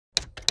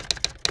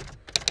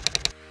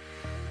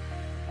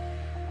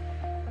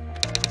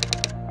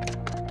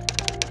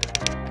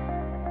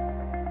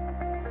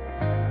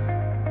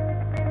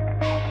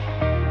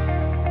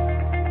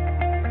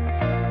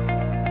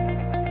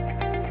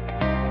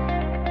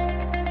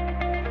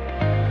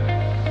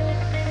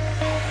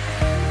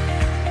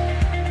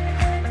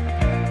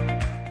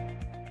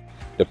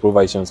the Pro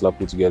Vice Chancellor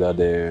put together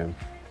the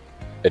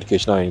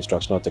Educational and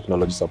Instructional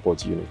Technology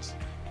Support Unit.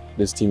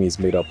 This team is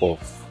made up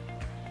of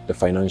the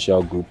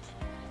financial group,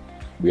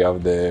 we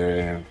have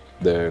the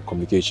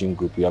communication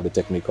group, we have the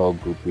technical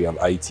group, we have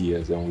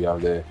ITS, and we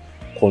have the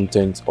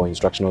content or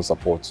instructional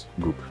support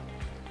group.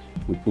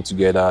 We put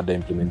together the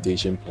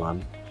implementation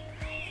plan,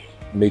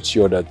 make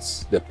sure that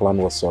the plan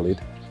was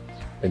solid,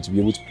 and to be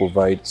able to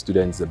provide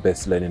students the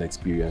best learning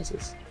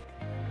experiences.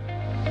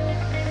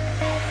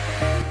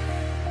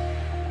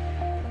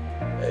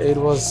 It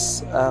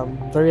was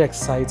very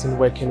exciting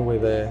working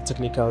with the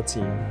technical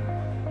team,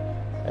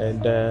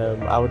 and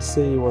I would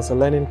say it was a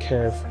learning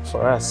curve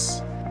for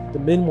us. The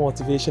main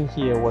motivation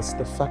here was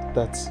the fact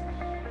that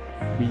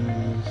we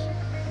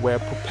were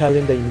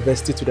propelling the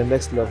university to the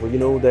next level. You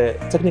know, the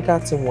technical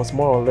team was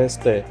more or less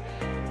the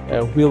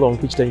wheel on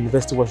which the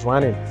university was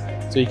running,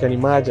 so you can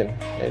imagine.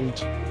 And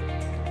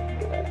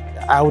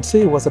I would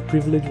say it was a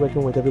privilege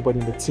working with everybody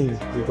in the team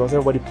because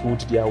everybody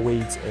pulled their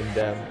weight,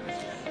 and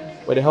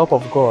with the help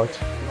of God,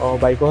 or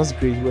by God's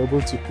grace, we were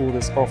able to pull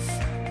this off.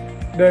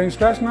 The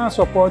instructional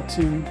support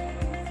team,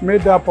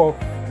 made up of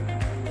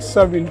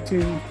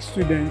 17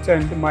 students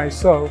and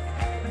myself,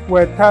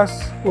 were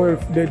tasked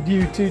with the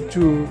duty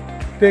to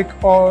take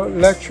all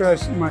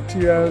lecturers'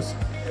 materials,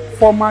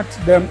 format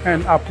them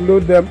and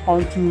upload them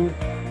onto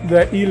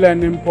the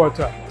e-learning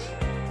portal.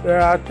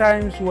 There are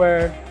times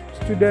where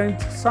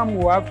students, some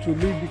will have to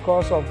leave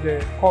because of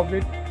the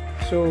COVID,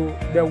 so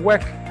the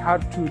work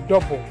had to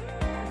double.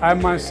 I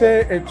must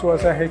say it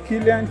was a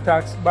Herculean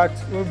task, but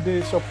with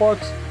the support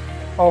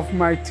of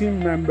my team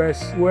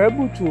members, we were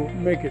able to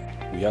make it.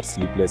 We had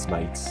sleepless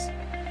nights.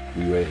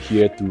 We were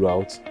here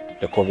throughout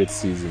the COVID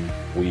season.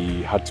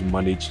 We had to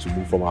manage to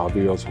move from our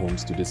various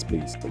homes to this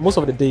place. Most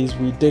of the days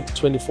we did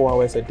 24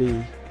 hours a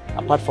day,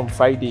 apart from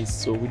Fridays,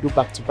 so we do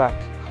back to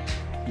back.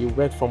 You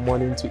work from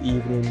morning to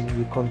evening,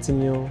 you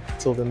continue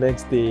till the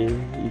next day,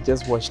 you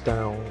just wash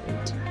down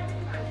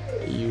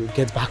and you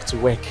get back to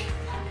work.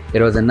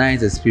 It was a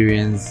nice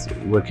experience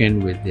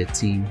working with the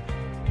team,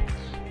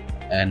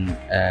 and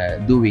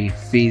though we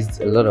faced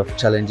a lot of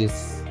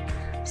challenges,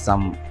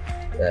 some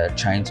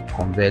trying to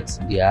convert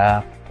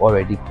their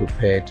already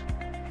prepared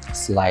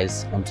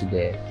slides onto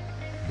the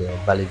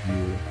Valley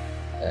View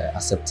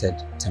accepted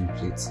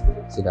templates,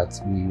 so that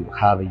we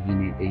have a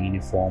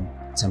uniform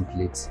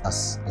template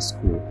as a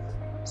school.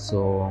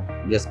 So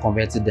just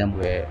converting them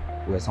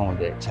were some of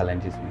the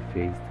challenges we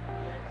faced.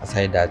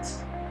 Aside that,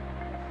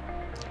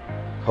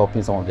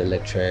 helping some of the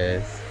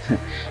lecturers.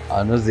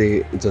 I know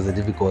it was a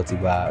difficulty,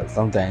 but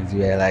sometimes we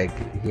were like,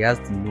 he has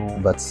to know,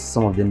 but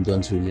some of them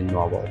don't really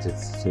know about it,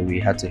 so we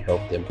had to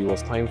help them. It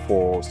was time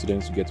for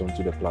students to get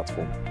onto the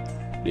platform.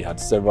 They had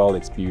several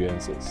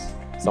experiences.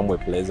 Some were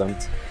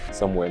pleasant,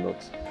 some were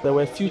not. There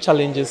were a few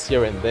challenges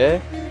here and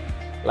there,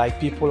 like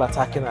people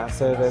attacking our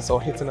servers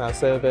or hitting our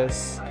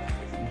servers,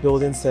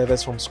 building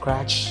servers from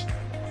scratch,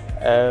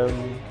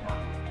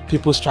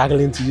 people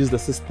struggling to use the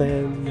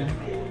system,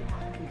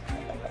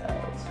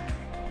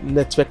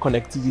 network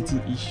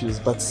connectivity issues,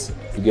 but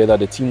together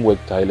the team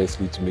worked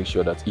tirelessly to make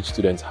sure that each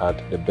student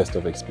had the best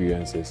of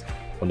experiences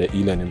on the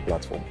e-learning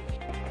platform.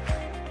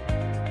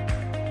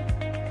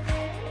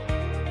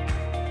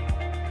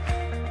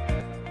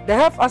 The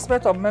health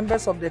aspect of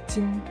members of the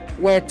team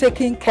were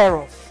taken care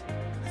of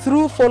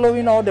through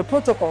following all the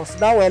protocols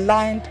that were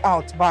lined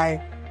out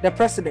by the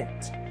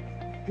president.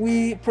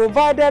 We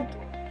provided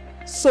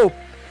soap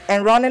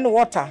and running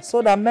water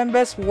so that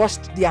members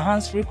washed their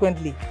hands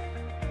frequently.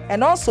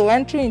 And also,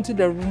 entering into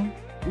the room,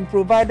 we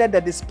provided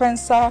the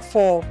dispenser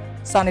for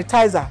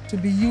sanitizer to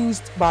be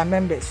used by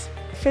members.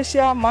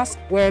 Facial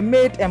masks were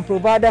made and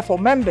provided for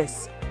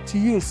members to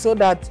use so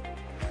that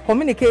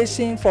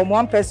communication from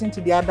one person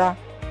to the other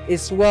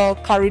is well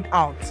carried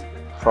out.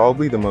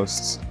 Probably the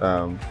most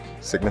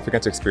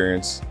significant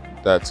experience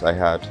that I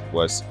had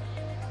was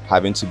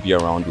having to be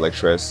around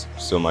lecturers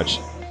so much,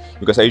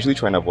 because I usually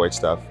try and avoid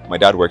stuff. My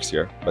dad works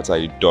here, but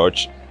I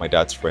dodge my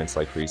dad's friends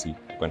like crazy,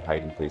 go and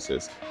hide in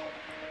places.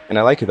 And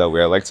I like it that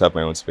way. I like to have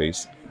my own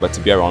space, but to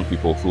be around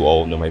people who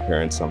all know my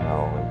parents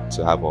somehow, and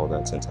to have all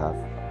that, and to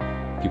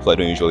have people I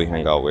don't usually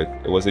hang out with,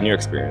 it was a new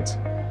experience.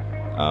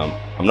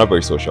 I'm not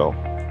very social,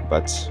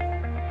 but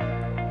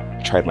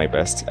I tried my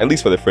best. At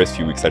least for the first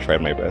few weeks, I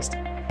tried my best.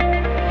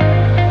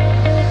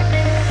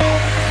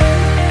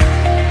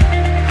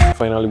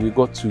 Finally, we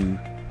got to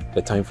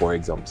the time for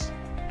exams.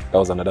 That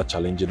was another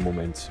challenging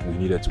moment we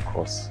needed to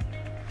cross.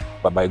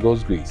 But by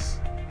God's grace,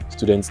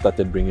 students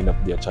started bringing up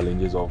their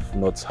challenges of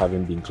not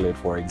having been cleared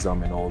for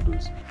exam and all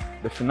those.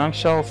 The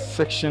financial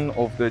section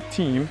of the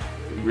team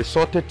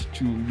resorted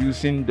to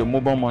using the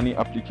mobile money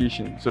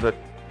application so that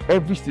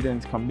every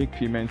student can make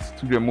payments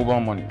to the mobile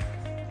money,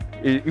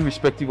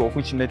 irrespective of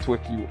which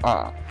network you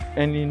are.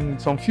 And in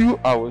some few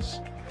hours,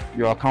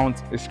 your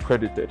account is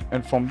credited.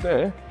 And from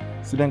there,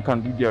 students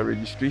can do their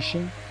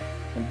registration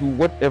and do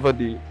whatever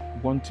they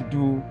want to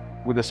do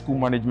with the school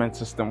management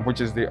system,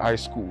 which is the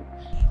iSchool.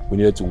 We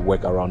needed to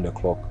work around the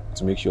clock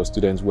to make sure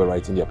students who were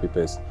writing their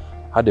papers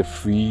had a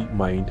free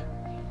mind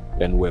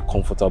and were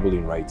comfortable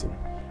in writing.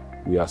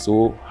 We are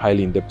so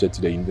highly indebted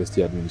to the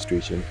university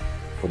administration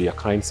for their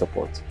kind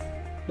support.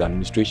 The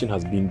administration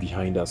has been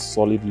behind us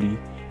solidly.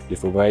 They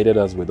provided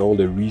us with all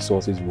the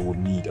resources we would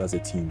need as a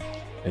team,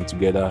 and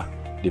together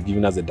they've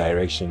given us the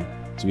direction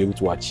to be able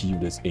to achieve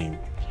this aim.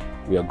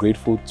 We are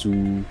grateful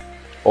to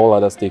all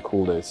other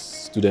stakeholders,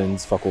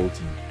 students,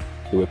 faculty.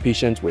 They were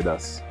patient with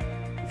us.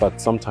 In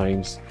fact,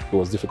 sometimes it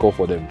was difficult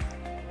for them,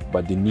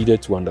 but they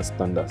needed to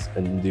understand us,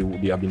 and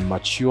they have been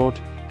matured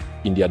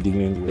in their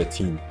dealings with the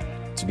team.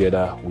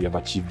 Together, we have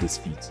achieved this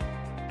feat.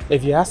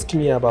 If you ask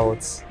me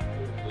about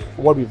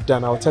what we've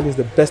done, I'll tell you it's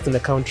the best in the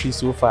country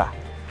so far.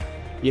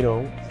 You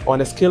know,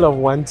 on a scale of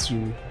 1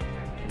 to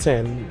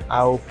 10,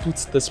 I'll put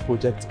this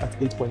project at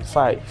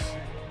 8.5.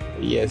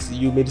 Yes,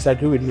 you may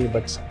disagree with me,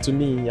 but to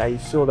me, I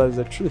feel that's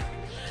the truth.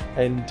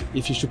 And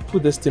if you should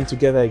put this team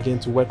together again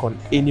to work on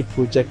any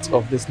project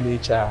of this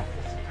nature,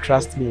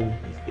 trust me,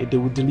 they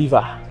will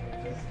deliver.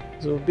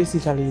 So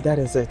basically, that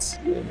is it.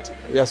 And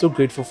we are so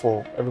grateful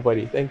for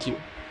everybody. Thank you.